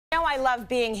I love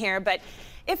being here, but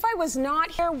if I was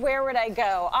not here, where would I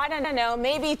go? I don't know,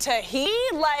 maybe Tahiti,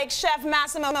 like Chef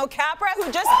Massimo Capra, who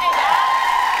just came out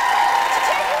to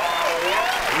Tahiti.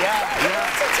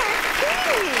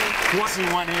 Twice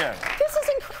in 1 year. This is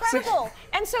incredible.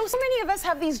 And so many of us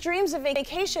have these dreams of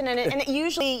vacation, and it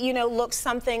usually, you know, looks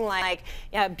something like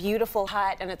a beautiful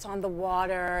hut, and it's on the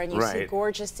water, and you see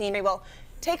gorgeous scenery. Well,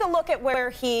 take a look at where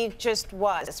he just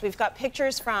was. We've got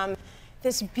pictures from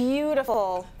this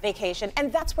beautiful vacation,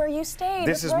 and that's where you stayed.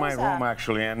 This is my room,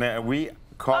 actually, and we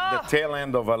caught the tail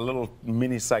end of a little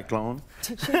mini cyclone.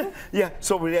 Did you? Yeah,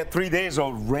 so we had 3 days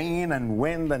of rain and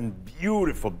wind and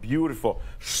beautiful, beautiful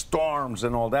storms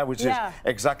and all that, which is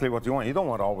exactly what you want. You don't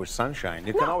want always sunshine.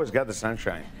 You can always get the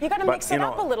sunshine. You got to mix it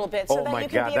up a little bit so that you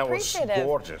can be appreciative. That was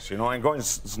gorgeous, you know, and going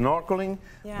snorkeling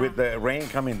with the rain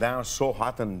coming down, so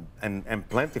hot and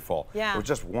plentiful. Yeah. It was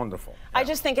just wonderful. I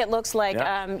just think it looks like,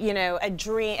 you know, a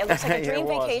dream. It looks like a dream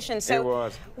vacation. So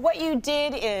what you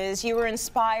did is you were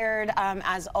inspired,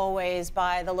 as always,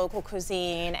 by the local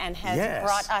cuisine and has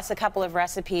brought us a couple of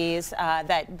recipes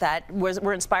that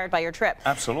were inspired by your trip.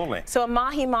 Absolutely. So a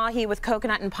mahi-mahi with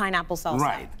coconut and pineapple salsa.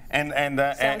 Right. And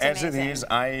as it is,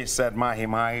 I said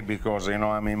mahi-mahi because, you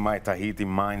know, I'm in my Tahiti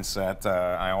mindset.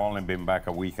 I only been back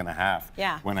a week and a half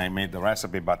when I made the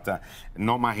recipe, but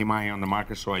no mahi-mahi on the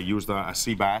market, so I used a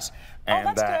sea bass.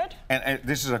 And, that's good. And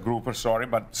this is a grouper, sorry,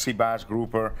 but sea bass,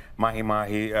 grouper,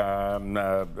 mahi-mahi,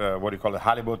 what do you call it,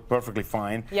 halibut, perfectly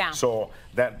fine. Yeah. So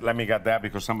let me get that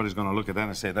because somebody's going to look at that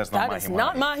and say, that's not mahi-mahi. That is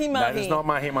not mahi-mahi. That is not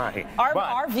mahi-mahi.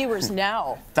 Our viewers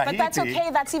know. Tahiti, but that's okay,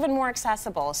 that's even more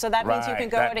accessible. So that means you can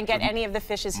go out and get any of the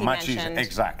fishes he mentioned.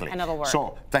 Exactly. And it'll work.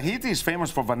 So Tahiti is famous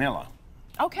for vanilla.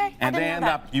 Okay, and they end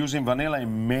up using vanilla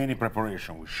in many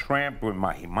preparations, with shrimp, with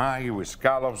mahi-mahi, with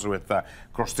scallops, with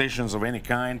crustaceans of any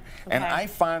kind. And I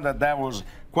found that was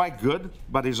quite good,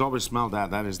 but it's always smelled that.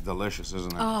 That is delicious,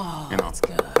 isn't it? Oh, you know, that's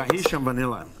good. Tahitian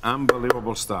vanilla,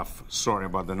 unbelievable stuff. Sorry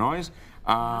about the noise.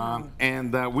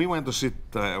 And we went to see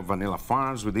Vanilla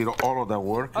Farms. We did all of that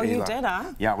work. Oh, you did,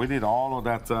 huh? Yeah, we did all of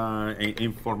that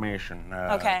information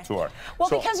tour. Well,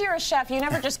 because you're a chef, you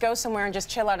never just go somewhere and just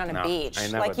chill out on a beach. I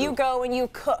never you go and you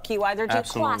cook. You either do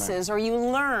classes or you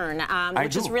learn,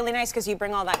 which is really nice because you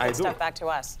bring all that good stuff back to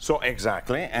us. So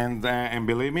exactly, and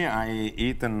believe me, I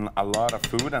eaten a lot of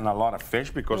food and a lot of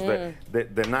fish because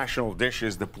the national dish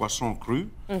is the poisson cru,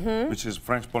 which is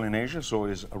French Polynesia, so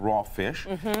it's raw fish,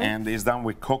 and it's done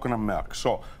with coconut milk.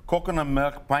 So coconut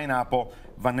milk, pineapple,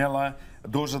 vanilla,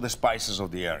 those are the spices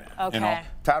of the area. Okay. You know,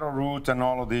 taro root and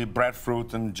all of the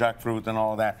breadfruit and jackfruit and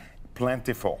all of that,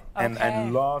 plentiful.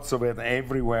 And lots of it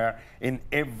everywhere in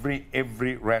every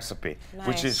recipe,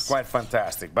 which is quite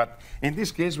fantastic. But in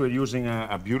this case, we're using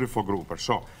a beautiful grouper.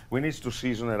 So we need to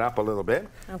season it up a little bit.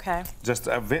 Okay. Just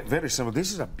very simple.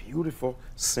 This is a beautiful,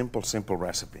 simple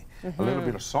recipe. A little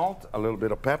bit of salt, a little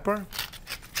bit of pepper,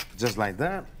 just like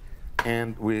that.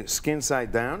 And we skin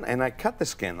side down, and I cut the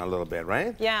skin a little bit,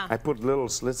 right? Yeah. I put little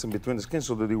slits in between the skin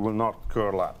so that it will not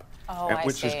curl up. Oh,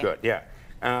 which is good, yeah.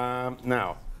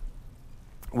 Now,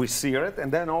 we sear it,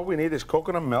 and then all we need is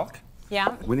coconut milk.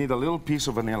 Yeah. We need a little piece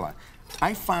of vanilla.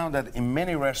 I found that in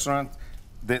many restaurants,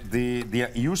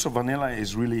 the use of vanilla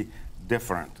is really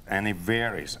different, and it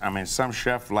varies. I mean, some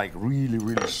chefs like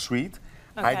really sweet.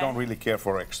 I don't really care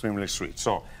for extremely sweet.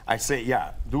 So I say,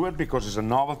 do it because it's a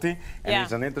novelty and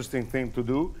it's an interesting thing to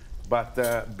do,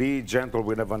 but be gentle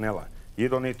with the vanilla. You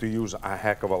don't need to use a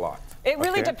heck of a lot. It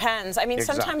really depends. I mean,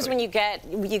 sometimes when you get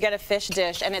a fish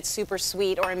dish and it's super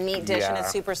sweet, or a meat dish and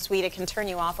it's super sweet, it can turn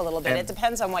you off a little bit. It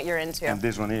depends on what you're into. And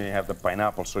this one here, you have the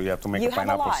pineapple, so you have to make a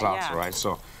pineapple salsa, right?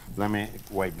 So let me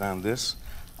wipe down this.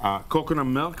 Coconut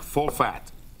milk, full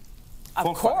fat.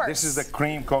 Of course. This is the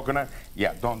cream coconut.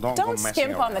 Yeah, don't go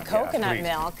skimp on the coconut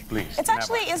milk. Please. It's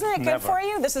actually, isn't it good for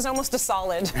you? This is almost a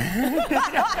solid.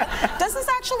 Does this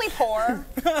actually pour?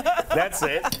 That's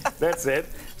it. That's it.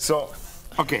 So,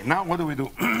 okay, now what do we do?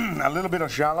 A little bit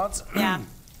of shallots. Yeah.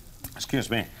 Excuse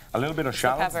me. A little bit of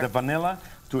shallots, the vanilla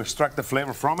to extract the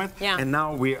flavor from it. Yeah. And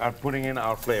now we are putting in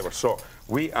our flavor. So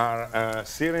we are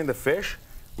searing the fish.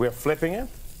 We're flipping it.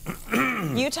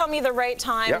 You tell me the right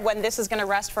time when this is going to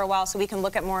rest for a while so we can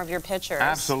look at more of your pictures.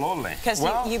 Absolutely. Because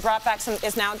you brought back some,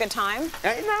 is now a good time?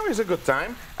 Now is a good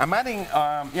time. I'm adding,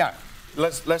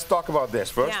 let's talk about this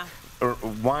first. Yeah.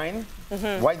 Wine,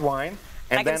 white wine.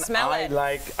 And then I it.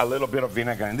 like a little bit of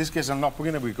vinegar. In this case, I'm not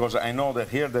putting it because I know that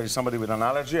here there is somebody with an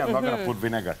allergy. I'm not going to put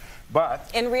vinegar. But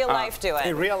in real life, do it.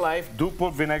 In real life, do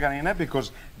put vinegar in it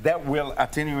because that will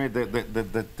attenuate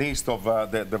the taste of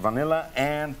the vanilla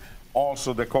and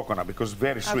also the coconut because it's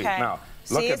very sweet. Now,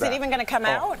 look at that. Is it even going to come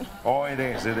out? Oh, it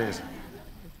is, it is.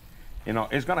 You know,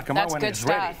 it's gonna come out when it's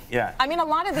ready. Yeah. I mean, a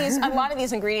lot of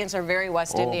these ingredients are very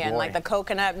West Indian, like the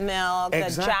coconut milk, the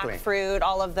jackfruit,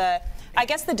 all of the. I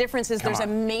guess the difference is there's a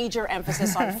major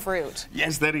emphasis on fruit.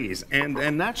 Yes, there is, and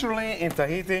naturally in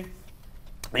Tahiti,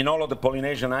 in all of the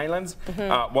Polynesian islands,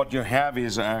 what you have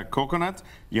is coconut,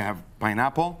 you have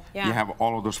pineapple, you have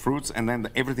all of those fruits, and then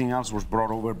everything else was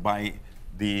brought over by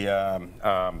the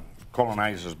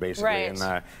colonizers, basically,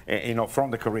 and, you know,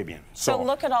 from the Caribbean. So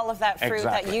look at all of that fruit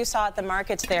that you saw at the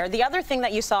markets there. The other thing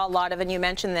that you saw a lot of, and you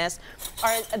mentioned this,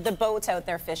 are the boats out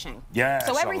there fishing. Yes,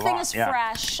 so everything is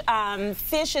fresh.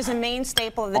 Fish is a main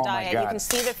staple of the diet. You can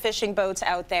see the fishing boats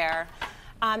out there.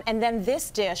 And then this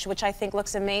dish, which I think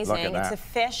looks amazing, it's a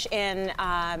fish in,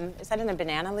 is that in a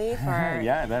banana leaf? Or?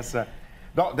 Yeah, that's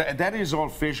no, that is all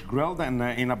fish grilled and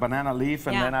in a banana leaf,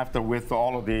 and then after with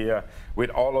all of the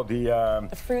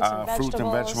fruits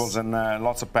and vegetables and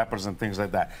lots of peppers and things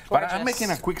like that. Gorgeous. But I'm making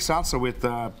a quick salsa with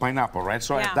pineapple, right?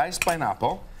 So I diced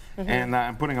pineapple, and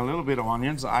I'm putting a little bit of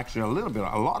onions, actually a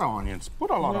lot of onions. Put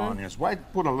a lot of onions. Why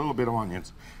put a little bit of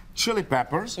onions? Chili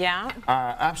peppers. Yeah.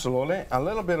 Absolutely. A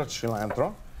little bit of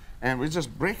cilantro, and we just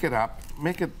break it up,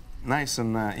 make it nice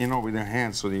and, you know, with your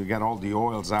hands so you get all the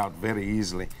oils out very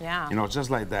easily. Yeah. You know, just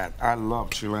like that. I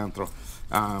love cilantro.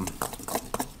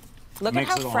 Look at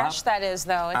how fresh that is,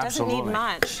 though. It doesn't need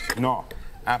much. No,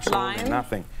 absolutely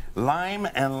nothing. Lime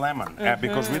and lemon,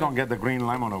 because we don't get the green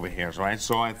lemon over here, right?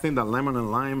 So I think the lemon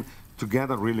and lime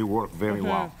together really work very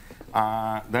well.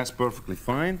 That's perfectly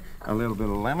fine. A little bit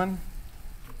of lemon.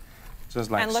 Just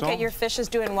like so. And look at your fish is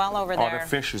doing well over there. Oh, the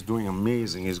fish is doing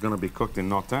amazing. It's going to be cooked in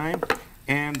no time.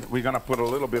 And we're going to put a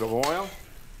little bit of oil,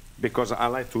 because I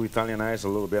like to Italianize a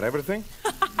little bit everything.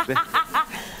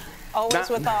 Always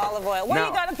with the olive oil. Well,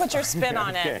 you got to put your spin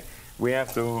on it. We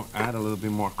have to add a little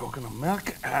bit more coconut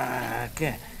milk.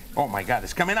 Okay. Oh my God,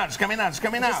 it's coming out, it's coming out, it's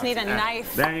coming out. You just need a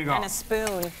knife and a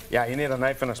spoon. Yeah, you need a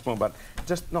knife and a spoon, but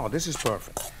just, no, this is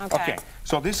perfect. Okay,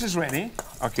 so this is ready,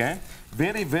 okay?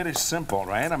 Very, very simple,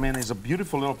 right? I mean, it's a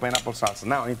beautiful little pineapple salsa.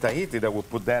 Now, in Tahiti, they will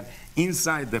put that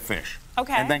inside the fish.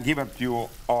 Okay. And then give it to you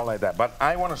all like that. But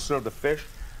I want to serve the fish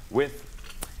with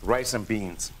rice and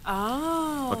beans.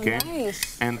 Oh,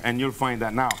 nice. And you'll find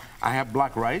that now. I have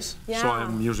black rice, so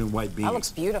I'm using white beans. That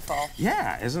looks beautiful.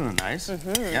 Yeah, isn't it nice?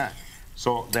 Yeah.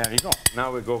 So there you go.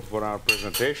 Now we go for our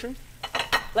presentation.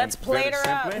 Let's plate her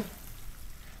up.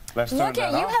 Let's Look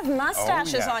at you have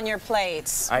mustaches on your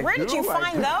plates. Where did you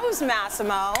find those,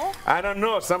 Massimo? I don't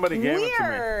know. Somebody gave it to me.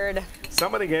 Weird.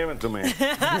 Somebody gave it to me.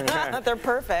 They're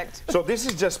perfect. So this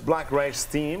is just black rice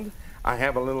steamed. I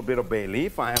have a little bit of bay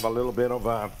leaf. I have a little bit of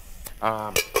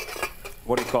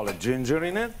what do you call it, ginger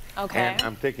in it. Okay. And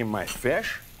I'm taking my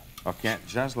fish. Okay,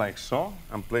 just like so.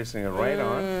 I'm placing it right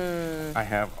on. I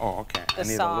have, I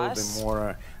need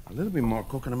a little bit more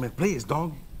coconut milk. Please,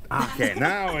 dog. Okay,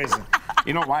 now is,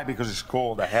 you know why? Because it's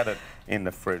cold. I had it in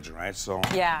the fridge, right? So,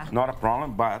 not a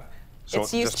problem, but. So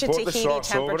it's used to Tahiti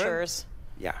temperatures.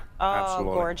 Yeah,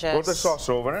 absolutely. Gorgeous. Put the sauce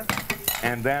over it,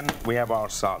 and then we have our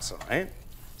salsa, right?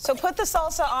 So put the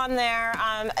salsa on there.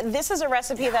 This is a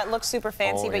recipe that looks super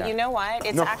fancy, but you know what?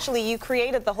 It's actually, you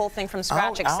created the whole thing from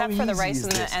scratch, except for the rice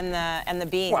and the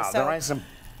beans. Wow, the rice and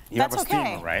that's okay.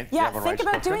 Steamer, right? Yeah, think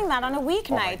about doing that on a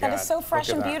weeknight. That is so fresh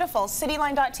and beautiful.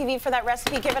 Cityline.tv for that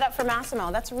recipe. Give it up for Massimo.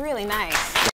 That's really nice.